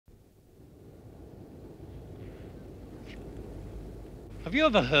Have you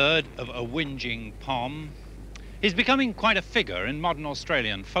ever heard of a whinging pom? He's becoming quite a figure in modern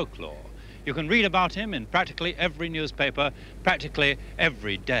Australian folklore. You can read about him in practically every newspaper, practically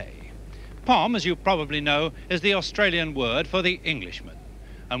every day. Pom, as you probably know, is the Australian word for the Englishman,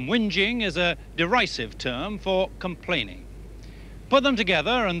 and whinging is a derisive term for complaining. Put them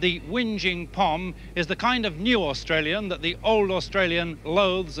together and the whinging pom is the kind of new Australian that the old Australian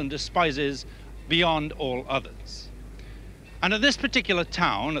loathes and despises beyond all others. And at this particular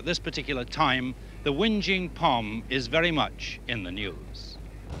town, at this particular time, the whinging pom is very much in the news.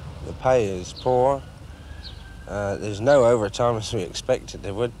 The pay is poor. There's no overtime as we expected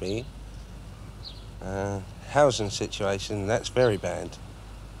there would be. Housing situation, that's very bad.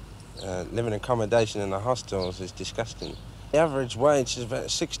 Living accommodation in the hostels is disgusting. The average wage is about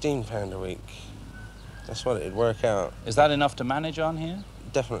 £16 a week. That's what it'd work out. Is that enough to manage on here?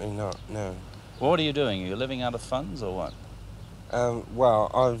 Definitely not, no. What are you doing? Are you living out of funds or what?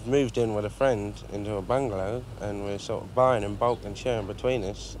 Well, I've moved in with a friend into a bungalow and we're sort of buying in bulk and sharing between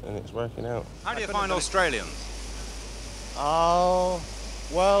us, and it's working out. How do you find Australians? Oh,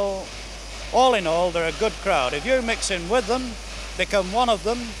 well, all in all, they're a good crowd. If you mix in with them, become one of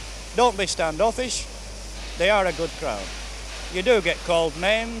them, don't be standoffish, they are a good crowd. You do get called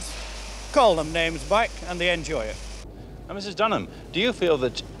names, call them names back, and they enjoy it. Now, Mrs. Dunham, do you feel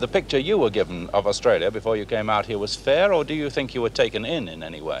that the picture you were given of Australia before you came out here was fair, or do you think you were taken in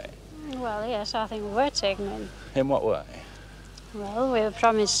any way? Well, yes, I think we were taken in. In what way? Well, we were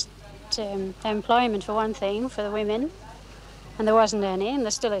promised employment for one thing, for the women, and there wasn't any, and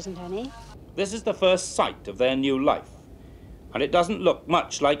there still isn't any. This is the first sight of their new life, and it doesn't look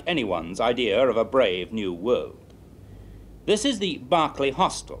much like anyone's idea of a brave new world. This is the Berkeley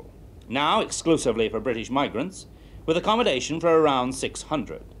Hostel, now exclusively for British migrants, with accommodation for around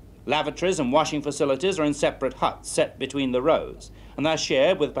 600. Lavatories and washing facilities are in separate huts set between the rows, and they're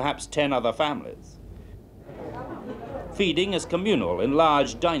shared with perhaps 10 other families. Feeding is communal in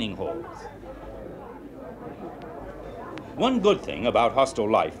large dining halls. One good thing about hostel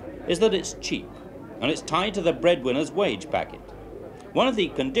life is that it's cheap, and it's tied to the breadwinner's wage packet. One of the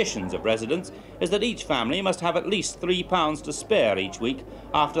conditions of residence is that each family must have at least £3 to spare each week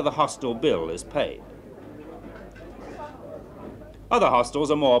after the hostel bill is paid. Other hostels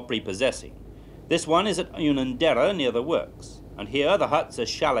are more prepossessing. This one is at Unanderra near the works, and here the huts are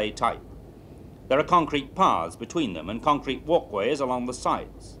chalet type. There are concrete paths between them and concrete walkways along the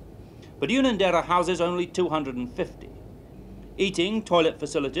sides. But Unanderra houses only 250. Eating, toilet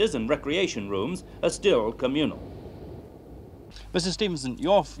facilities and recreation rooms are still communal. Mrs. Stevenson,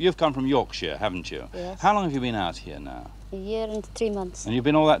 you've come from Yorkshire, haven't you? Yes. How long have you been out here now? A year and 3 months. And you've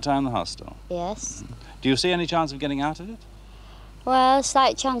been all that time in the hostel? Yes. Do you see any chance of getting out of it? Well,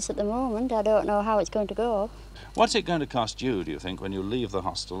 slight chance at the moment. I don't know how it's going to go. What's it going to cost you, do you think, when you leave the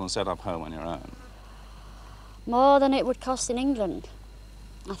hostel and set up home on your own? More than it would cost in England,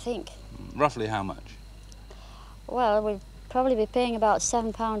 I think. Roughly how much? Well, we'd probably be paying about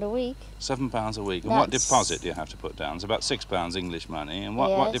 £7 a week. £7 a week. And what deposit do you have to put down? It's about £6 English money. And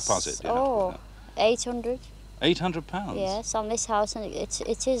what deposit do you have to put down? £800. £800? Yes, on this house, and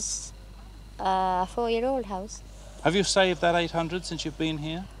it is a 4-year-old house. Have you saved that 800 since you've been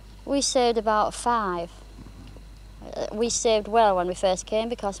here? We saved about 5. We saved well when we first came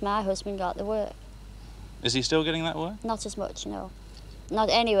because my husband got the work. Is he still getting that work? Not as much, no.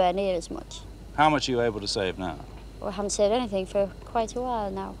 Not anywhere near as much. How much are you able to save now? We haven't saved anything for quite a while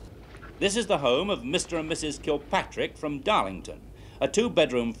now. This is the home of Mr. and Mrs. Kilpatrick from Darlington, a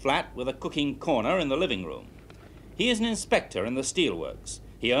 2-bedroom flat with a cooking corner in the living room. He is an inspector in the steelworks.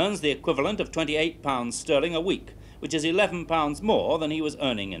 He earns the equivalent of £28 sterling a week, which is £11 more than he was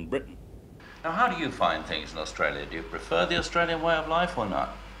earning in Britain. Now, how do you find things in Australia? Do you prefer the Australian way of life or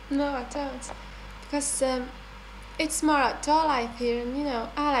not? No, I don't. Because it's more outdoor life here, and, you know,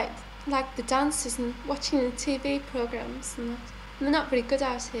 I like the dances and watching the TV programmes, and they're not very good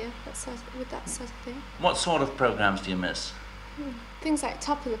out here with that sort of thing. What sort of programmes do you miss? Things like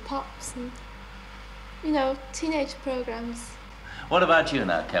Top of the Pops and, you know, teenage programmes. What about you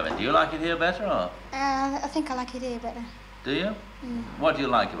now, Kevin? Do you like it here better, or? I think I like it here better. Do you? What do you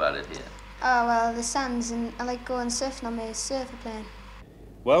like about it here? Oh, well, the sands, and I like going surfing on my surfer plane.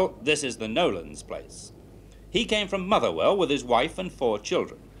 Well, this is the Nolan's place. He came from Motherwell with his wife and 4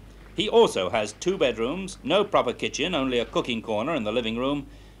 children. He also has 2 bedrooms, no proper kitchen, only a cooking corner in the living room,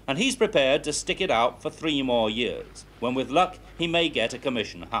 and he's prepared to stick it out for 3 more years, when with luck he may get a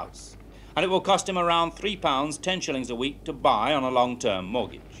commission house. And it will cost him around £3, 10 shillings a week to buy on a long-term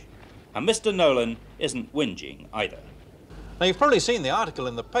mortgage. And Mr. Nolan isn't whinging either. Now, you've probably seen the article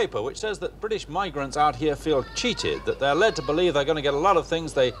in the paper which says that British migrants out here feel cheated, that they're led to believe they're going to get a lot of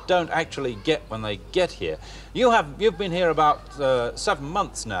things they don't actually get when they get here. You've been here about 7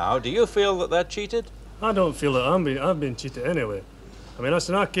 months now. Do you feel that they're cheated? I don't feel that I've been cheated anyway. I mean,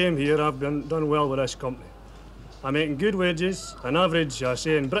 listen, I came here, I've done well with this company. I'm making good wages, an average, I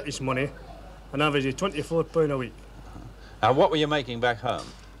say in British money, an average of £24 a week. And what were you making back home?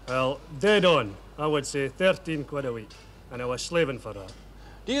 Well, dead on, I would say 13 quid a week, and I was slaving for that.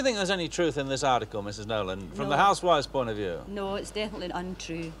 Do you think there's any truth in this article, Mrs. Nolan, from the housewife's point of view? No, it's definitely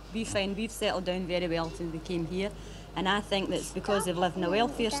untrue. We find we've settled down very well since we came here, and I think that's because they've lived in a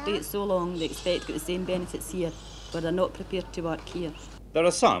welfare state so long, they expect to get the same benefits here, but they're not prepared to work here. There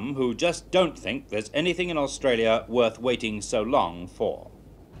are some who just don't think there's anything in Australia worth waiting so long for.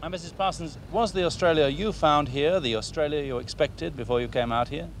 And Mrs. Parsons, was the Australia you found here the Australia you expected before you came out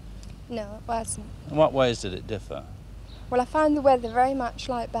here? No, it wasn't. In what ways did it differ? Well, I found the weather very much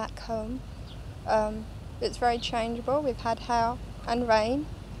like back home. It's very changeable. We've had hail and rain,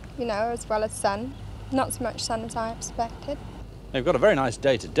 you know, as well as sun. Not so much sun as I expected. You've got a very nice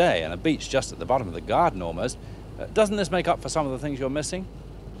day today and a beach just at the bottom of the garden almost. Doesn't this make up for some of the things you're missing?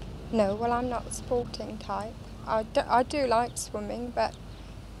 No, well, I'm not the sporting type. I do like swimming, but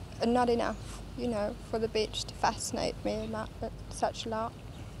not enough, you know, for the beach to fascinate me and such a lot.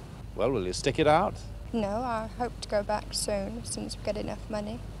 Well, will you stick it out? No, I hope to go back soon, as soon as we get enough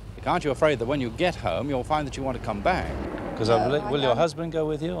money. Aren't you afraid that when you get home, you'll find that you want to come back? Because will your husband go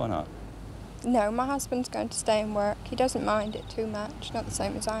with you or not? No, my husband's going to stay and work. He doesn't mind it too much, not the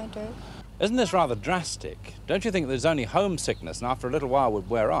same as I do. Isn't this rather drastic? Don't you think there's only homesickness and after a little while would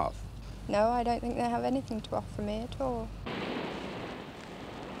wear off? No, I don't think they have anything to offer me at all.